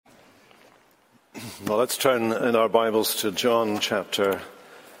Well, let's turn in our Bibles to John chapter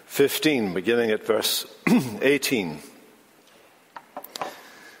 15, beginning at verse 18.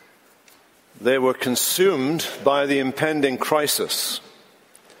 They were consumed by the impending crisis.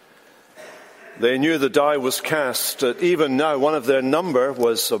 They knew the die was cast, that even now one of their number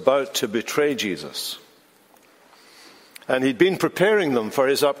was about to betray Jesus. And he'd been preparing them for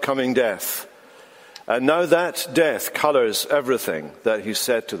his upcoming death. And now that death colors everything that he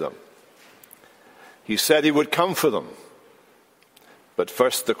said to them. He said he would come for them, but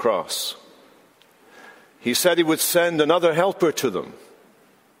first the cross. He said he would send another helper to them,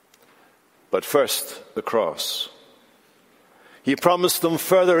 but first the cross. He promised them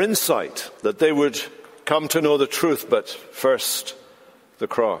further insight, that they would come to know the truth, but first the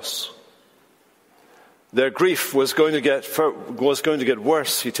cross. Their grief was going to get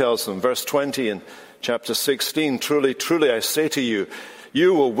worse, he tells them. Verse 20 in chapter 16, "Truly, truly, I say to you,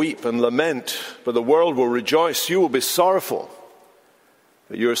 you will weep and lament, but the world will rejoice. You will be sorrowful,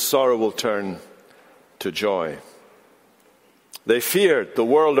 but your sorrow will turn to joy." They feared the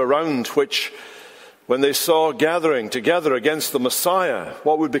world around, which, when they saw gathering together against the Messiah,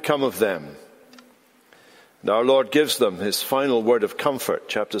 what would become of them? And our Lord gives them his final word of comfort,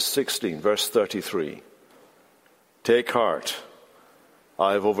 chapter 16, verse 33. "Take heart,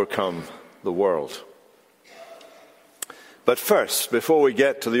 I have overcome the world." But first, before we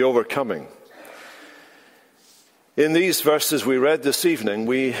get to the overcoming, in these verses we read this evening,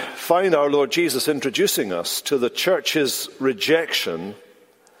 we find our Lord Jesus introducing us to the church's rejection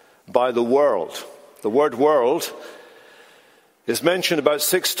by the world. The word world is mentioned about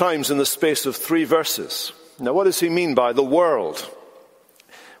 6 times in the space of 3 verses. Now, what does he mean by the world?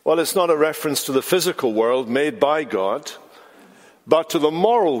 Well, it's not a reference to the physical world made by God, but to the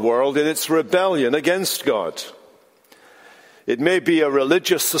moral world in its rebellion against God. It may be a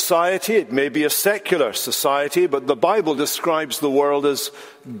religious society, it may be a secular society, but the Bible describes the world as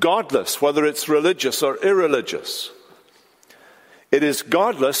godless, whether it's religious or irreligious. It is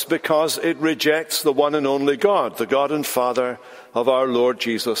godless because it rejects the one and only God, the God and Father of our Lord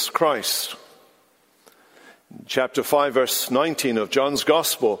Jesus Christ. In chapter 5, verse 19 of John's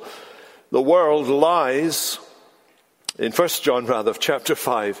Gospel, the world lies. In 1 John, chapter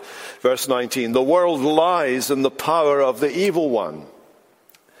 5, verse 19, the world lies in the power of the evil one.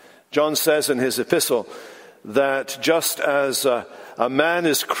 John says in his epistle that just as a man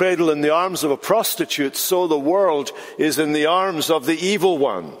is cradled in the arms of a prostitute, so the world is in the arms of the evil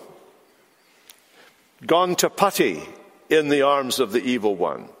one. Gone to putty in the arms of the evil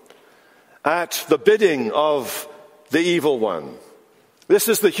one, at the bidding of the evil one. This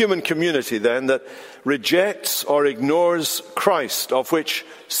is the human community, then, that rejects or ignores Christ, of which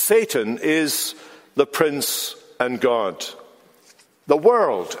Satan is the prince and god. The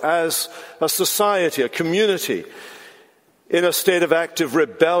world as a society, a community, in a state of active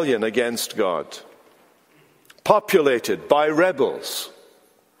rebellion against God, populated by rebels.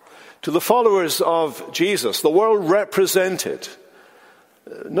 To the followers of Jesus, the world represented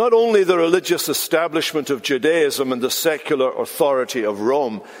not only the religious establishment of Judaism and the secular authority of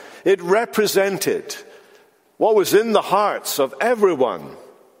Rome, it represented what was in the hearts of everyone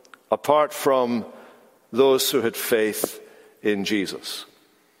apart from those who had faith in Jesus.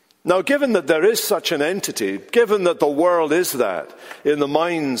 Now, given that there is such an entity, given that the world is that in the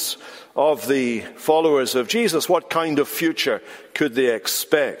minds of the followers of Jesus, what kind of future could they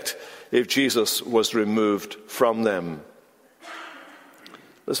expect if Jesus was removed from them?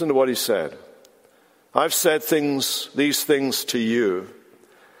 Listen to what he said. "I've said these things to you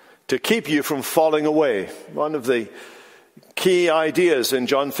to keep you from falling away." One of the key ideas in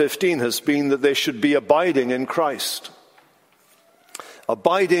John 15 has been that they should be abiding in Christ.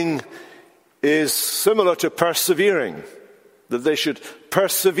 Abiding is similar to persevering, that they should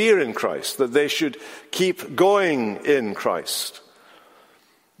persevere in Christ, that they should keep going in Christ,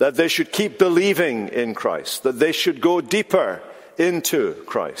 that they should keep believing in Christ, that they should go deeper into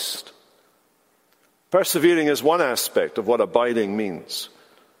Christ. Persevering is one aspect of what abiding means.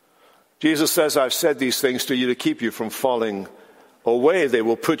 Jesus says, "I've said these things to you to keep you from falling away. They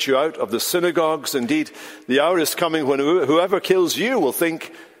will put you out of the synagogues. Indeed, the hour is coming when whoever kills you will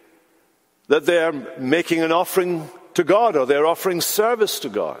think that they are making an offering to God, or they're offering service to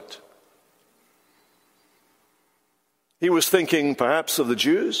God." He was thinking perhaps of the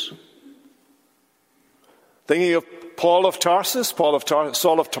Jews, thinking of Saul of Tarsus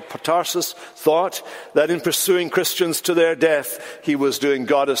thought that in pursuing Christians to their death, he was doing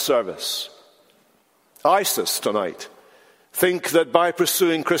God a service. ISIS tonight think that by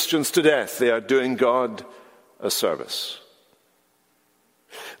pursuing Christians to death, they are doing God a service.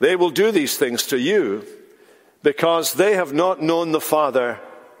 They will do these things to you because they have not known the Father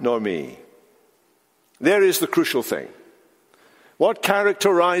nor me. There is the crucial thing. What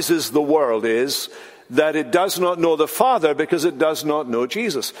characterizes the world is that it does not know the Father because it does not know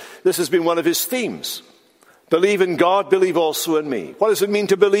Jesus. This has been one of his themes. Believe in God, believe also in me. What does it mean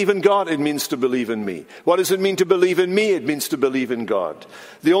to believe in God? It means to believe in me. What does it mean to believe in me? It means to believe in God.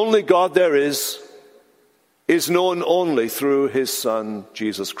 The only God there is known only through his Son,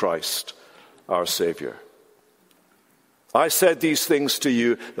 Jesus Christ, our Savior. I said these things to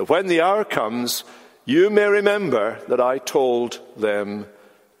you, that when the hour comes, you may remember that I told them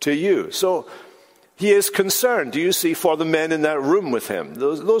to you. So he is concerned, do you see, for the men in that room with him.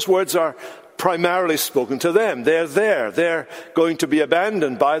 Those words are primarily spoken to them. They're there. They're going to be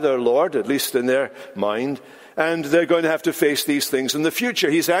abandoned by their Lord, at least in their mind, and they're going to have to face these things in the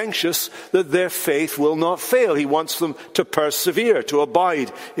future. He's anxious that their faith will not fail. He wants them to persevere, to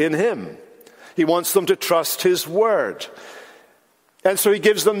abide in him. He wants them to trust his word. And so he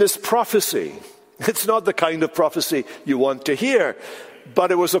gives them this prophecy. It's not the kind of prophecy you want to hear,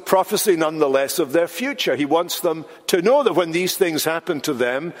 but it was a prophecy nonetheless of their future. He wants them to know that when these things happen to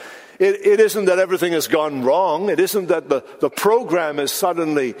them, it isn't that everything has gone wrong. It isn't that the program is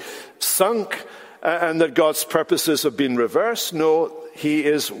suddenly sunk and that God's purposes have been reversed. No, he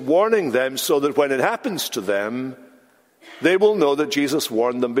is warning them so that when it happens to them, they will know that Jesus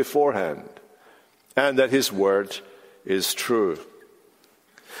warned them beforehand and that his word is true.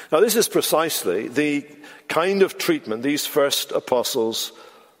 Now, this is precisely the kind of treatment these first apostles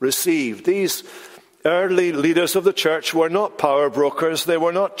received. These early leaders of the church were not power brokers. They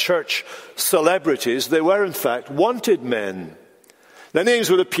were not church celebrities. They were, in fact, wanted men. Their names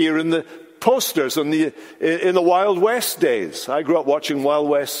would appear in the posters in the Wild West days. I grew up watching Wild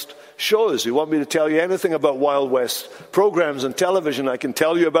West shows. You want me to tell you anything about Wild West programs on television, I can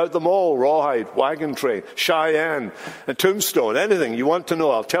tell you about them all. Rawhide, Wagon Train, Cheyenne, and Tombstone. Anything you want to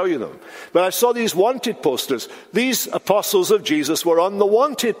know, I'll tell you them. But I saw these wanted posters. These apostles of Jesus were on the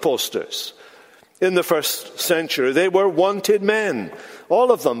wanted posters in the first century. They were wanted men.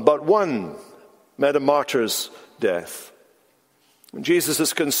 All of them but one met a martyr's death. And Jesus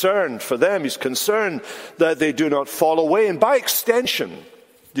is concerned for them. He's concerned that they do not fall away. And by extension,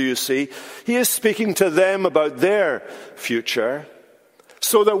 do you see, he is speaking to them about their future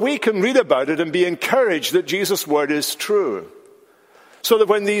so that we can read about it and be encouraged that Jesus' word is true. So that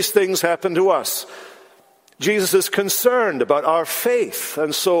when these things happen to us, Jesus is concerned about our faith.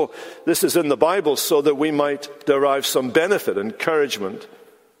 And so this is in the Bible so that we might derive some benefit, encouragement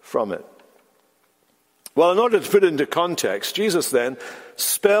from it. Well, in order to put it into context, Jesus then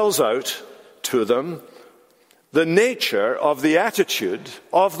spells out to them the nature of the attitude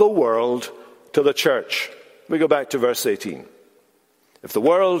of the world to the church. We go back to verse 18. If the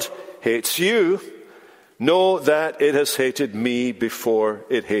world hates you, know that it has hated me before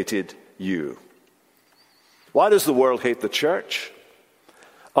it hated you. Why does the world hate the church?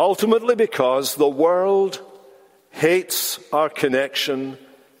 Ultimately because the world hates our connection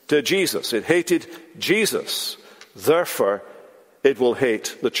to Jesus. It hated Jesus. Therefore, it will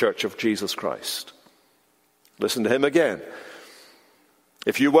hate the church of Jesus Christ. Listen to him again.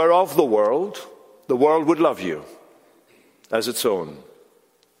 If you were of the world would love you as its own.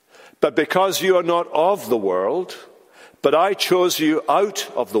 But because you are not of the world, but I chose you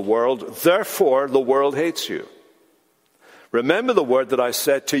out of the world, therefore the world hates you. Remember the word that I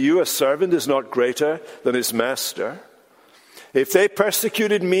said to you, a servant is not greater than his master. If they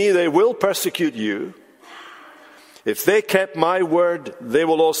persecuted me, they will persecute you. If they kept my word, they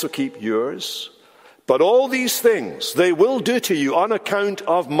will also keep yours. But all these things they will do to you on account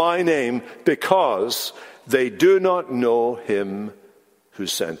of my name, because they do not know him who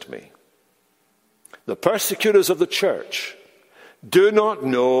sent me. The persecutors of the church do not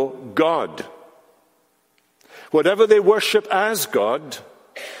know God. Whatever they worship as God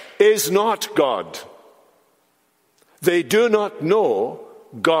is not God. They do not know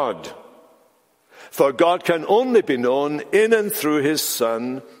God. For God can only be known in and through his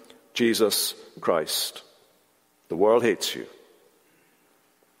Son, Jesus Christ. The world hates you.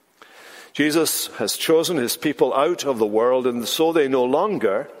 Jesus has chosen his people out of the world, and so they no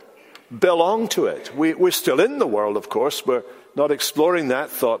longer belong to it. We're still in the world, of course. We're not exploring that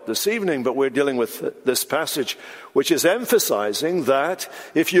thought this evening, but we're dealing with this passage, which is emphasizing that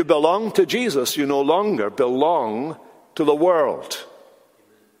if you belong to Jesus, you no longer belong to the world.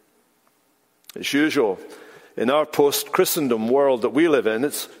 It's usual in our post-Christendom world that we live in,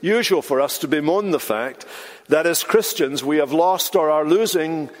 it's usual for us to bemoan the fact that as Christians we have lost or are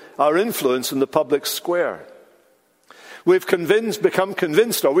losing our influence in the public square. We've become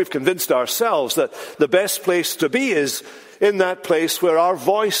convinced, or we've convinced ourselves, that the best place to be is in that place where our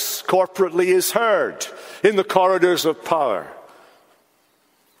voice corporately is heard, in the corridors of power.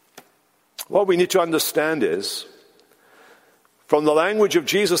 What we need to understand is, from the language of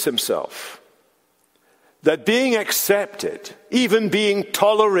Jesus himself, that being accepted, even being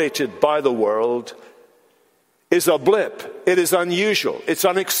tolerated by the world, is a blip. It is unusual. It's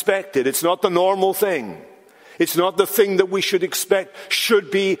unexpected. It's not the normal thing. It's not the thing that we should expect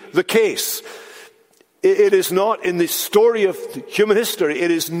should be the case. It is not, in the story of human history, it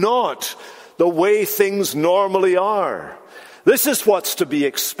is not the way things normally are. This is what's to be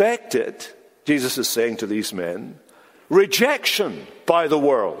expected, Jesus is saying to these men. Rejection by the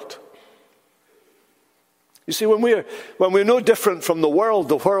world. You see, when we're no different from the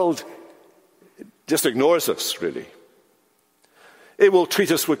world just ignores us, really. It will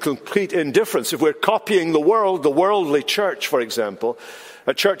treat us with complete indifference. If we're copying the worldly church, for example,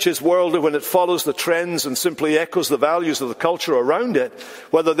 a church is worldly when it follows the trends and simply echoes the values of the culture around it,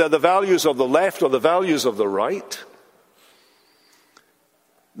 whether they're the values of the left or the values of the right.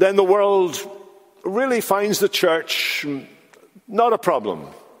 Then the world really finds the church not a problem.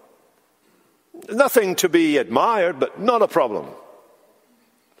 Nothing to be admired, but not a problem.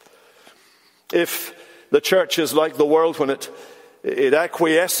 If the church is like the world when it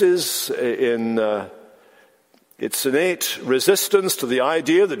acquiesces in its innate resistance to the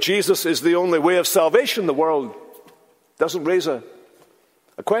idea that Jesus is the only way of salvation, the world doesn't raise a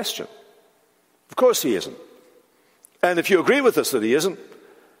question. Of course he isn't. And if you agree with us that he isn't,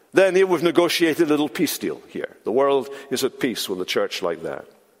 then we've negotiated a little peace deal here. The world is at peace with a church like that.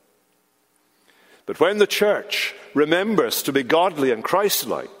 But when the church remembers to be godly and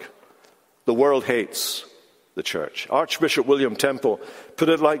Christ-like, the world hates the church. Archbishop William Temple put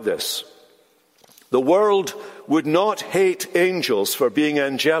it like this: the world would not hate angels for being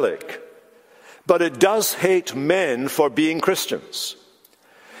angelic, but it does hate men for being Christians.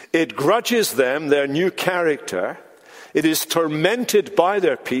 It grudges them their new character. It is tormented by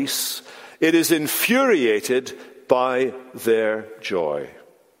their peace. It is infuriated by their joy.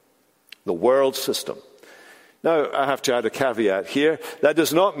 The world system. Now, I have to add a caveat here. That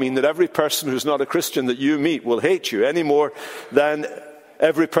does not mean that every person who's not a Christian that you meet will hate you any more than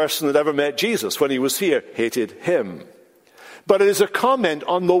every person that ever met Jesus when he was here hated him. But it is a comment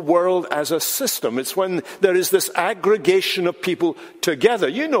on the world as a system. It's when there is this aggregation of people together.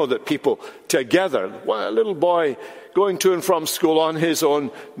 You know that people together, well, a little boy going to and from school on his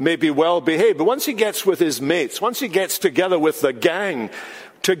own may be well behaved, but once he gets with his mates, once he gets together with the gang,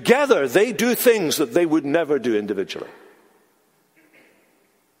 together they do things that they would never do individually.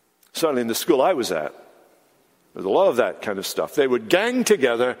 Certainly in the school I was at, there's a lot of that kind of stuff. They would gang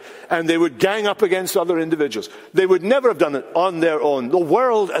together and they would gang up against other individuals. They would never have done it on their own. The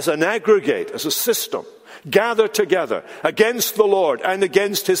world as an aggregate, as a system, gathered together against the Lord and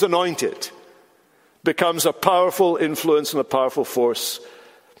against his anointed, becomes a powerful influence and a powerful force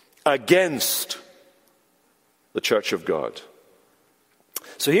against the church of God.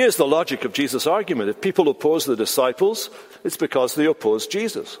 So here's the logic of Jesus' argument. If people oppose the disciples, it's because they oppose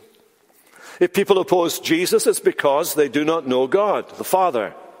Jesus. If people oppose Jesus, it's because they do not know God, the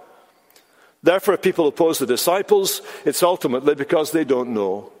Father. Therefore, if people oppose the disciples, it's ultimately because they don't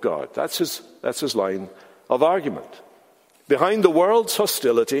know God. That's his line of argument. Behind the world's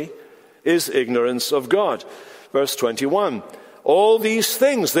hostility is ignorance of God. Verse 21, all these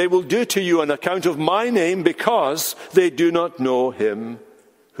things they will do to you on account of my name because they do not know him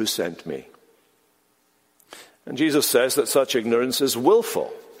who sent me. And Jesus says that such ignorance is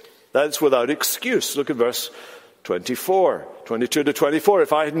willful. That's without excuse. Look at verse 22 to 24.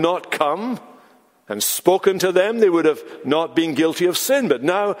 If I had not come and spoken to them, they would have not been guilty of sin. But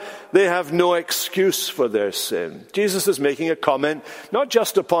now they have no excuse for their sin. Jesus is making a comment not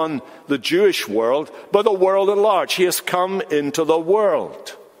just upon the Jewish world, but the world at large. He has come into the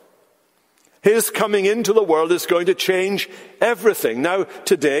world. His coming into the world is going to change everything. Now,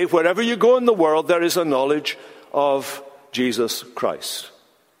 today, wherever you go in the world, there is a knowledge of Jesus Christ.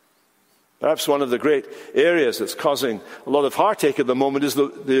 Perhaps one of the great areas that's causing a lot of heartache at the moment is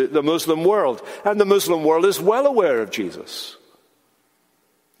the Muslim world. And the Muslim world is well aware of Jesus.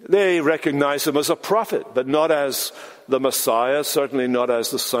 They recognize him as a prophet, but not as the Messiah, certainly not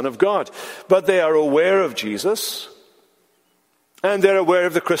as the Son of God. But they are aware of Jesus, and they're aware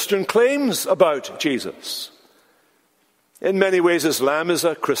of the Christian claims about Jesus. In many ways, Islam is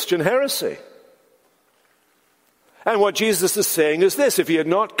a Christian heresy. And what Jesus is saying is this: if he had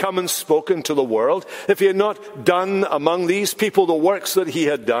not come and spoken to the world, if he had not done among these people the works that he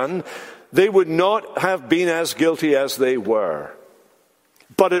had done, they would not have been as guilty as they were.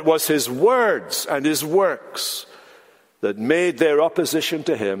 But it was his words and his works that made their opposition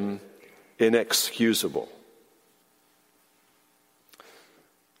to him inexcusable.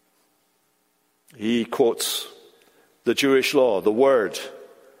 He quotes the Jewish law, the word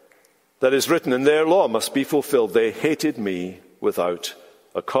that is written in their law must be fulfilled. They hated me without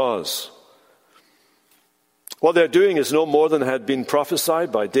a cause. What they're doing is no more than had been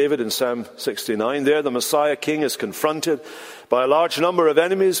prophesied by David in Psalm 69. There, the Messiah King is confronted by a large number of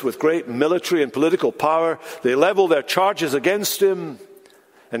enemies with great military and political power. They level their charges against him,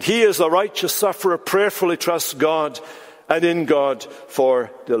 and he, as the righteous sufferer, prayerfully trusts God and in God for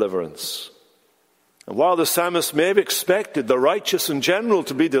deliverance. And while the psalmist may have expected the righteous in general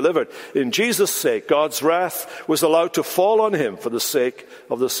to be delivered, in Jesus' sake, God's wrath was allowed to fall on him for the sake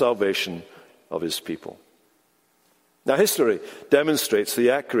of the salvation of his people. Now, history demonstrates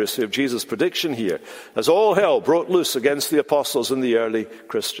the accuracy of Jesus' prediction here, as all hell broke loose against the apostles and the early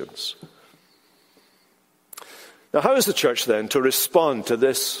Christians. Now, how is the church then to respond to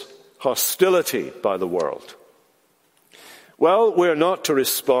this hostility by the world? Well, we're not to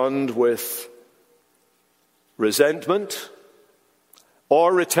respond with resentment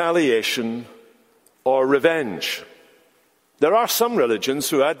or retaliation or revenge. There are some religions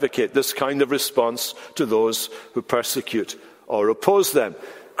who advocate this kind of response to those who persecute or oppose them.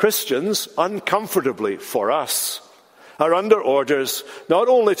 Christians, uncomfortably for us, are under orders not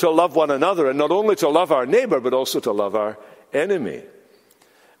only to love one another and not only to love our neighbor, but also to love our enemy.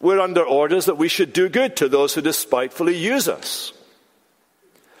 We're under orders that we should do good to those who despitefully use us.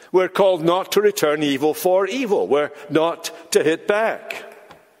 We're called not to return evil for evil. We're not to hit back.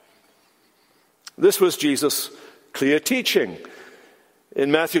 This was Jesus' clear teaching.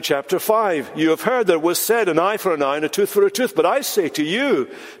 In Matthew chapter 5, you have heard that it was said, an eye for an eye and a tooth for a tooth. But I say to you,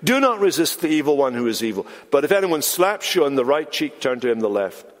 do not resist the evil one who is evil. But if anyone slaps you on the right cheek, turn to him the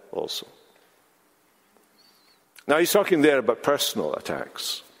left also. Now he's talking there about personal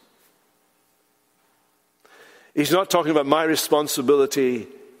attacks. He's not talking about my responsibility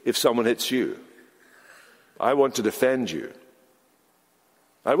if someone hits you. I want to defend you.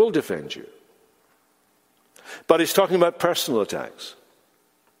 I will defend you. But he's talking about personal attacks.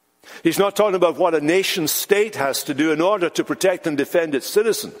 He's not talking about what a nation state has to do in order to protect and defend its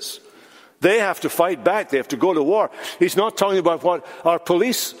citizens. They have to fight back. They have to go to war. He's not talking about what our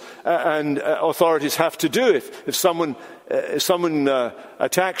police and authorities have to do if someone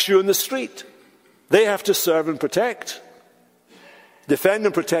attacks you in the street. They have to serve and protect. Defend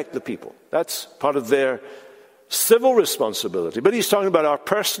and protect the people. That's part of their civil responsibility. But he's talking about our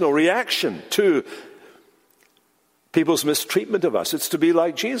personal reaction to people's mistreatment of us. It's to be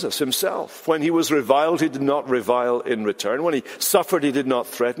like Jesus himself. When he was reviled, he did not revile in return. When he suffered, he did not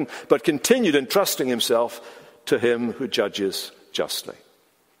threaten, but continued entrusting himself to him who judges justly.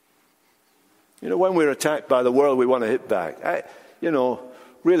 You know, when we're attacked by the world, we want to hit back.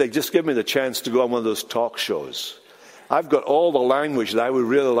 Really, just give me the chance to go on one of those talk shows. I've got all the language that I would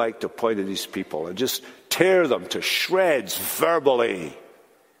really like to point at these people and just tear them to shreds verbally.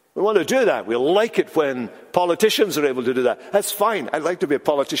 We want to do that. We like it when politicians are able to do that. That's fine. I'd like to be a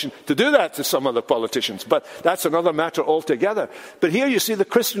politician to do that to some other politicians, but that's another matter altogether. But here you see the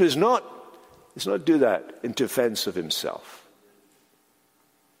Christian does not do that in defense of himself.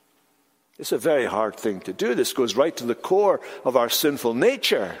 It's a very hard thing to do. This goes right to the core of our sinful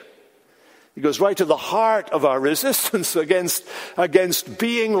nature. It goes right to the heart of our resistance against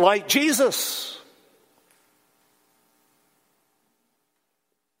being like Jesus.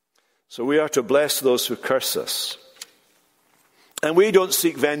 So we are to bless those who curse us. And we don't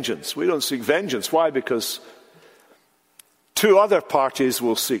seek vengeance. We don't seek vengeance. Why? Because two other parties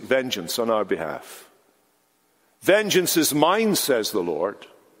will seek vengeance on our behalf. Vengeance is mine, says the Lord.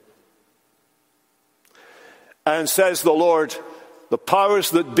 And says the Lord, the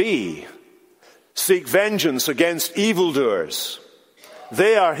powers that be seek vengeance against evildoers.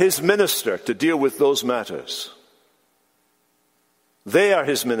 They are his minister to deal with those matters. They are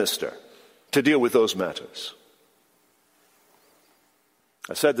his minister to deal with those matters.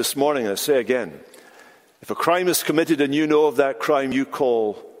 I said this morning, and I say again, if a crime is committed and you know of that crime, you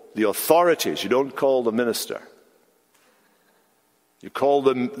call the authorities. You don't call the minister. You call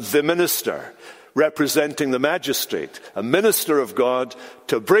them the minister, representing the magistrate, a minister of God,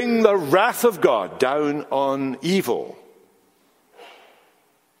 to bring the wrath of God down on evil.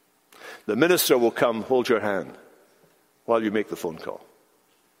 The minister will come hold your hand while you make the phone call.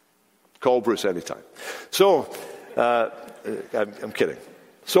 Call Bruce anytime. So, I'm kidding.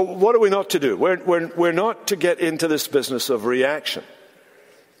 So what are we not to do? We're not to get into this business of reaction.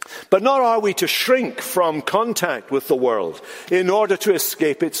 But nor are we to shrink from contact with the world in order to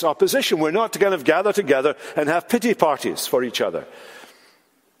escape its opposition. We're not to kind of gather together and have pity parties for each other.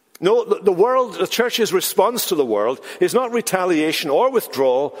 No, the church's response to the world is not retaliation or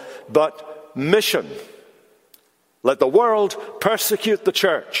withdrawal, but mission. Let the world persecute the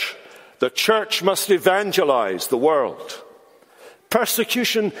church. The church must evangelize the world.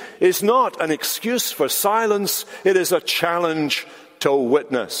 Persecution is not an excuse for silence. It is a challenge to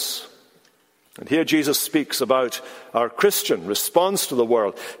witness. And here Jesus speaks about our Christian response to the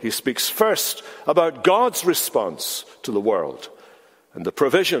world. He speaks first about God's response to the world. And the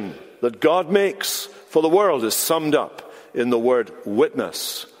provision that God makes for the world is summed up in the word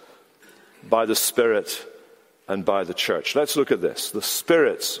witness by the Spirit and by the church. Let's look at this. The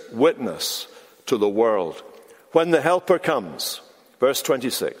Spirit's witness to the world. When the Helper comes, verse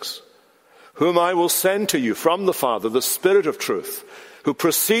 26, whom I will send to you from the Father, the Spirit of truth, who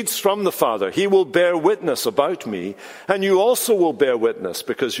proceeds from the Father, he will bear witness about me, and you also will bear witness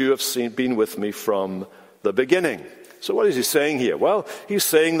because you have been with me from the beginning. So what is he saying here? Well, he's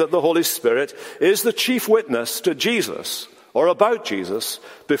saying that the Holy Spirit is the chief witness to Jesus, or about Jesus,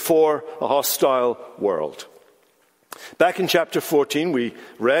 before a hostile world. Back in chapter 14, we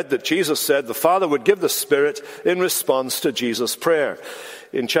read that Jesus said the Father would give the Spirit in response to Jesus' prayer.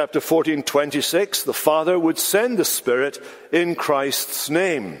 In chapter 14:26, the Father would send the Spirit in Christ's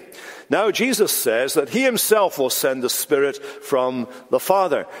name. Now Jesus says that he himself will send the Spirit from the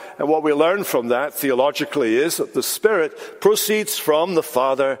Father. And what we learn from that theologically is that the Spirit proceeds from the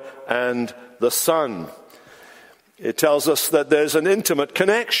Father and the Son. It tells us that there's an intimate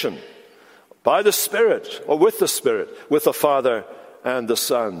connection by the Spirit, or with the Father and the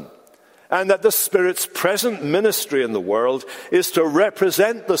Son. And that the Spirit's present ministry in the world is to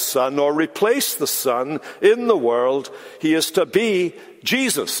represent the Son or replace the Son in the world. He is to be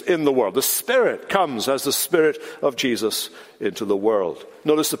Jesus in the world. The Spirit comes as the Spirit of Jesus into the world.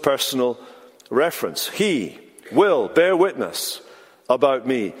 Notice the personal reference. He will bear witness about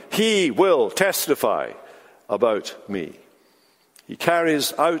me. He will testify about me. He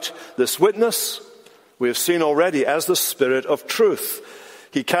carries out this witness, we have seen already, as the Spirit of truth.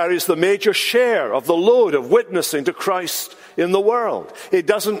 He carries the major share of the load of witnessing to Christ in the world. It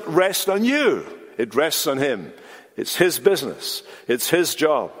doesn't rest on you. It rests on him. It's his business. It's his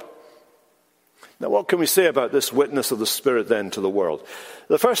job. Now, what can we say about this witness of the Spirit then to the world?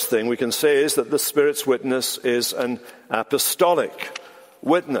 The first thing we can say is that the Spirit's witness is an apostolic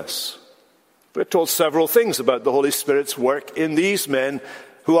witness. We're told several things about the Holy Spirit's work in these men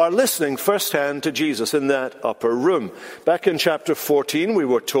who are listening firsthand to Jesus in that upper room. Back in chapter 14, we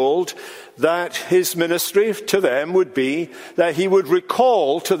were told that his ministry to them would be that he would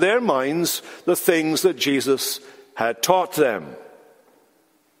recall to their minds the things that Jesus had taught them.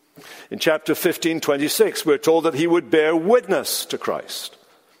 In chapter 15:26, we're told that he would bear witness to Christ.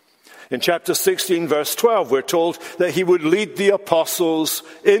 In chapter 16, verse 12, we're told that he would lead the apostles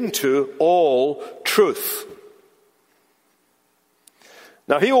into all truth.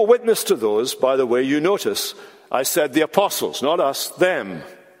 Now, he will witness to those, by the way, you notice, I said the apostles, not us, them.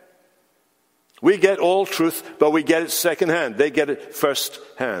 We get all truth, but we get it secondhand. They get it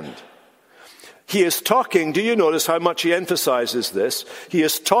firsthand. He is talking, do you notice how much he emphasizes this? He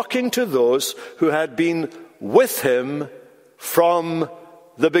is talking to those who had been with him from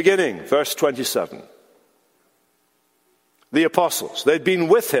the beginning. Verse 27. The apostles, they'd been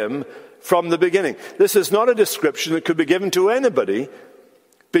with him from the beginning. This is not a description that could be given to anybody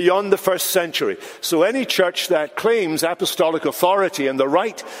beyond the first century. So any church that claims apostolic authority and the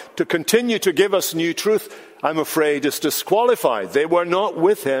right to continue to give us new truth, I'm afraid, is disqualified. They were not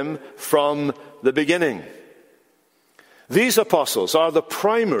with him from the beginning. These apostles are the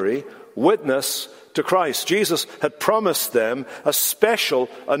primary witness to Christ. Jesus had promised them a special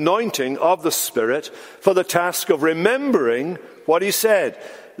anointing of the Spirit for the task of remembering what he said.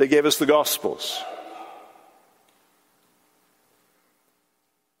 They gave us the Gospels.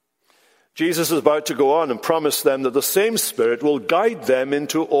 Jesus is about to go on and promise them that the same Spirit will guide them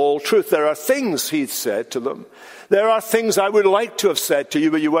into all truth. There are things he said to them. There are things I would like to have said to you,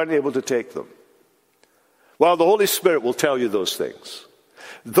 but you weren't able to take them. Well, the Holy Spirit will tell you those things.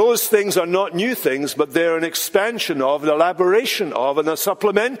 Those things are not new things, but they're an expansion of, an elaboration of, and a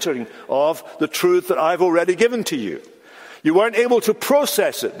supplementing of the truth that I've already given to you. You weren't able to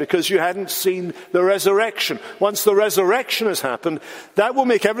process it because you hadn't seen the resurrection. Once the resurrection has happened, that will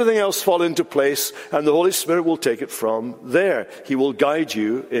make everything else fall into place, and the Holy Spirit will take it from there. He will guide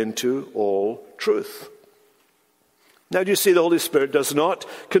you into all truth. Now, do you see, the Holy Spirit does not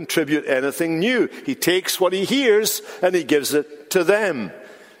contribute anything new. He takes what he hears and he gives it to them.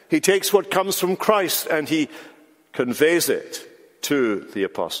 He takes what comes from Christ and he conveys it to the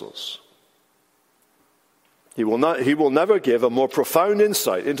apostles. He will never give a more profound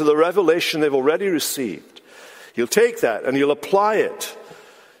insight into the revelation they've already received. He'll take that and he'll apply it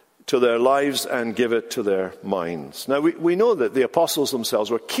to their lives and give it to their minds. Now, we know that the apostles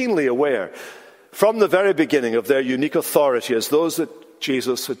themselves were keenly aware from the very beginning of their unique authority as those that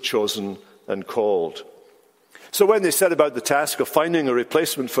Jesus had chosen and called. So when they set about the task of finding a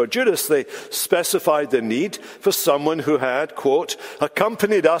replacement for Judas, they specified the need for someone who had, quote,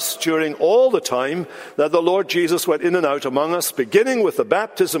 accompanied us during all the time that the Lord Jesus went in and out among us, beginning with the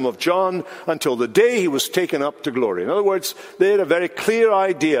baptism of John until the day he was taken up to glory. In other words, they had a very clear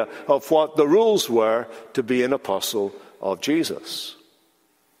idea of what the rules were to be an apostle of Jesus.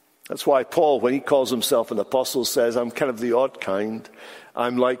 That's why Paul, when he calls himself an apostle, says, I'm kind of the odd kind.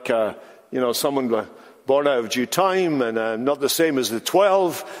 I'm like, someone born out of due time, and I'm not the same as the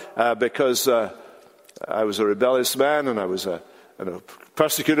 12 because I was a rebellious man and I was a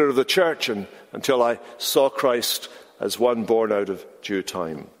persecutor of the church until I saw Christ as one born out of due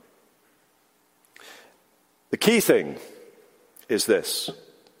time. The key thing is this.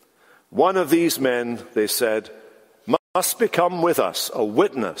 One of these men, they said, must become with us a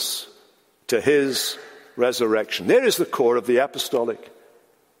witness to his resurrection. There is the core of the apostolic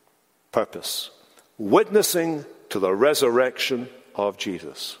purpose. Witnessing to the resurrection of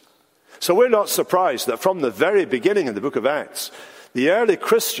Jesus. So we're not surprised that from the very beginning in the book of Acts, the early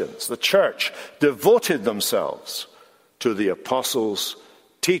Christians, the church, devoted themselves to the apostles'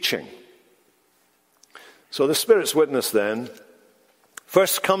 teaching. So the Spirit's witness then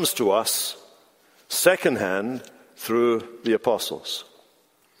first comes to us secondhand through the apostles.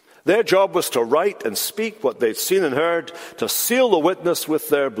 Their job was to write and speak what they'd seen and heard, to seal the witness with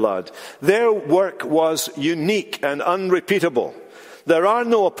their blood. Their work was unique and unrepeatable. There are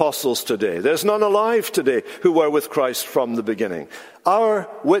no apostles today. There's none alive today who were with Christ from the beginning. Our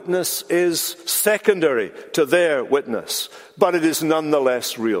witness is secondary to their witness, but it is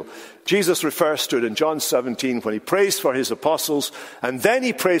nonetheless real. Jesus refers to it in John 17 when he prays for his apostles, and then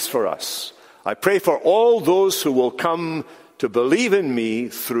he prays for us. I pray for all those who will come to believe in me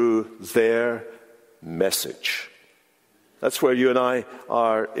through their message. That's where you and I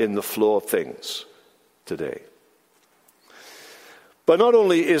are in the flow of things today. But not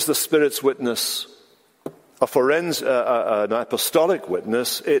only is the Spirit's witness an apostolic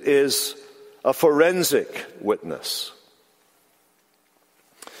witness, it is a forensic witness.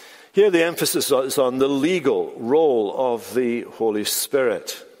 Here the emphasis is on the legal role of the Holy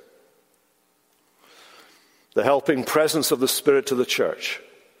Spirit. The helping presence of the Spirit to the church.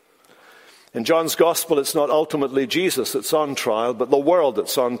 In John's Gospel, it's not ultimately Jesus that's on trial, but the world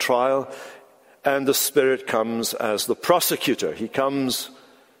that's on trial, and the Spirit comes as the prosecutor. He comes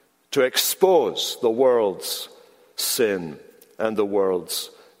to expose the world's sin and the world's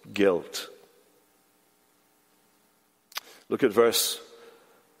guilt. Look at verse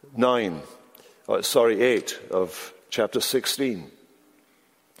 8 of chapter 16.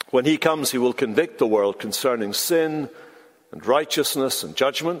 When he comes, he will convict the world concerning sin and righteousness and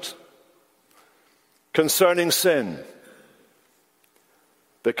judgment. Concerning sin,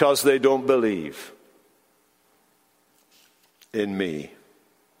 because they don't believe in me.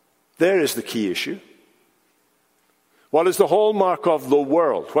 There is the key issue. What is the hallmark of the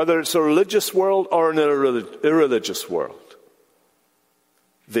world, whether it's a religious world or an irreligious world?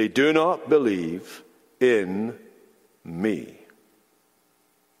 They do not believe in me.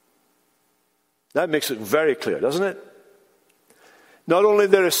 That makes it very clear, doesn't it? Not only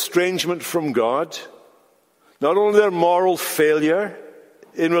their estrangement from God, not only their moral failure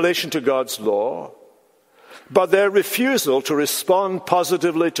in relation to God's law, but their refusal to respond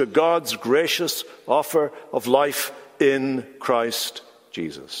positively to God's gracious offer of life in Christ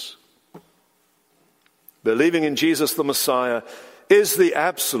Jesus. Believing in Jesus the Messiah is the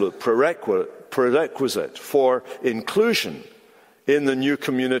absolute prerequisite for inclusion in the new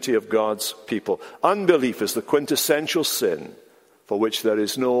community of God's people. Unbelief is the quintessential sin for which there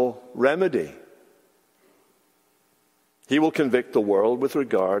is no remedy. He will convict the world with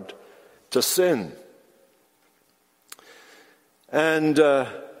regard to sin. And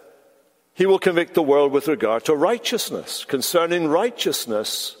he will convict the world with regard to righteousness, concerning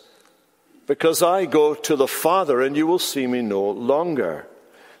righteousness, because I go to the Father and you will see me no longer.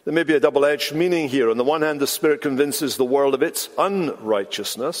 There may be a double-edged meaning here. On the one hand, the Spirit convinces the world of its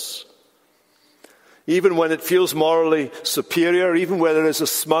unrighteousness, even when it feels morally superior, even where there is a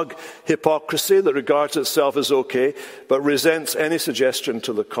smug hypocrisy that regards itself as okay, but resents any suggestion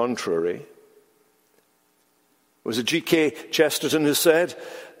to the contrary. Was it G.K. Chesterton who said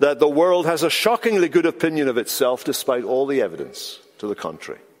that the world has a shockingly good opinion of itself despite all the evidence to the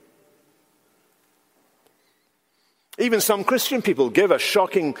contrary? Even some Christian people give a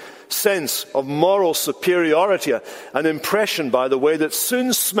shocking sense of moral superiority, an impression, by the way, that's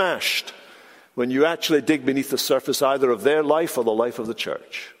soon smashed when you actually dig beneath the surface either of their life or the life of the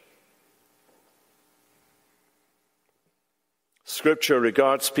church. Scripture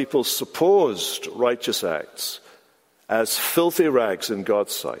regards people's supposed righteous acts as filthy rags in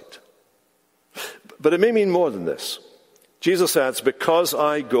God's sight. But it may mean more than this. Jesus adds, because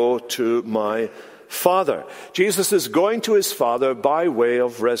I go to my Father. Jesus is going to his Father by way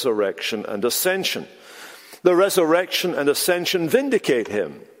of resurrection and ascension. The resurrection and ascension vindicate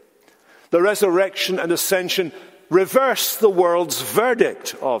him. The resurrection and ascension reverse the world's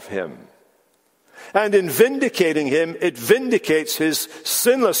verdict of him. And in vindicating him, it vindicates his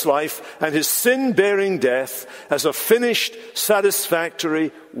sinless life and his sin-bearing death as a finished,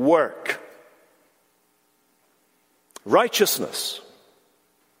 satisfactory work. Righteousness,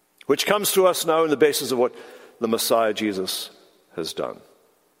 which comes to us now on the basis of what the Messiah Jesus has done.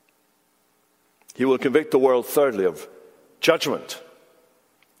 He will convict the world, thirdly, of judgment.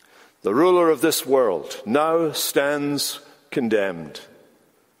 The ruler of this world now stands condemned.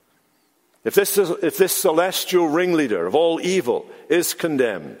 If this celestial ringleader of all evil is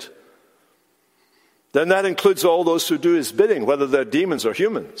condemned, then that includes all those who do his bidding, whether they're demons or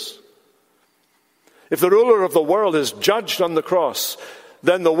humans. If the ruler of the world is judged on the cross,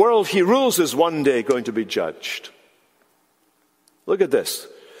 then the world he rules is one day going to be judged. Look at this.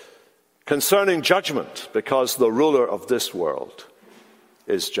 Concerning judgment, because the ruler of this world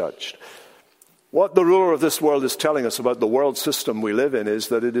is judged. What the ruler of this world is telling us about the world system we live in is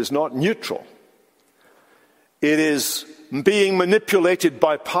that it is not neutral. It is being manipulated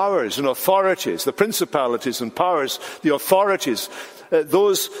by powers and authorities, the principalities and powers, the authorities,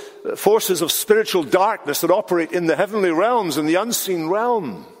 those forces of spiritual darkness that operate in the heavenly realms and the unseen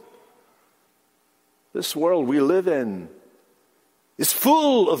realm. This world we live in is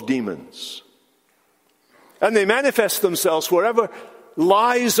full of demons. And they manifest themselves wherever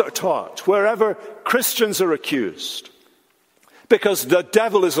lies are taught, wherever Christians are accused. Because the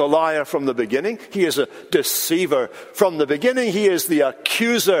devil is a liar from the beginning. He is a deceiver from the beginning. He is the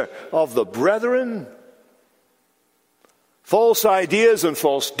accuser of the brethren. False ideas and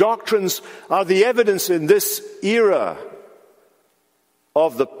false doctrines are the evidence in this era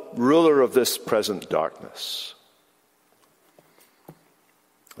of the ruler of this present darkness.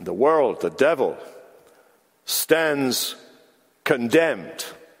 And the world, the devil, stands condemned.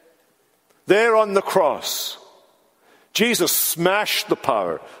 There on the cross, Jesus smashed the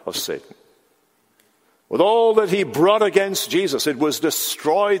power of Satan. With all that he brought against Jesus, it was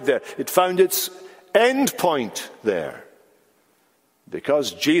destroyed there. It found its end point there.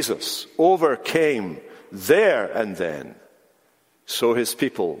 Because Jesus overcame there and then, so his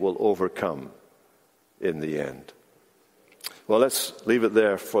people will overcome in the end. Well, let's leave it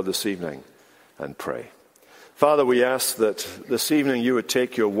there for this evening and pray. Father, we ask that this evening you would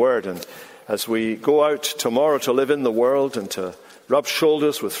take your word, and as we go out tomorrow to live in the world and to rub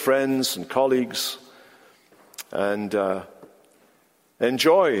shoulders with friends and colleagues and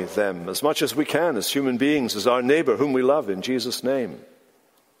enjoy them as much as we can as human beings, as our neighbor whom we love in Jesus' name.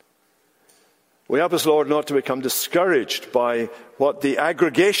 We help us, Lord, not to become discouraged by what the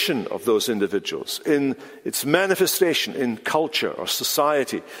aggregation of those individuals in its manifestation in culture or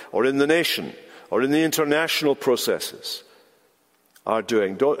society or in the nation or in the international processes are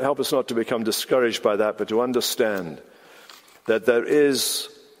doing. Don't help us not to become discouraged by that, but to understand that there is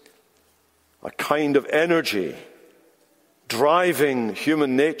a kind of energy driving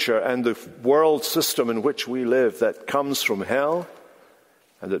human nature and the world system in which we live that comes from hell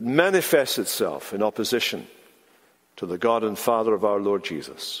and that manifests itself in opposition to the God and Father of our Lord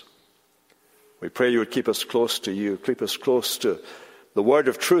Jesus. We pray you would keep us close to you, keep us close to the word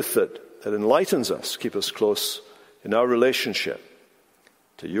of truth that enlightens us, keep us close in our relationship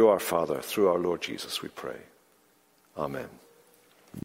to you, our Father, through our Lord Jesus, we pray. Amen.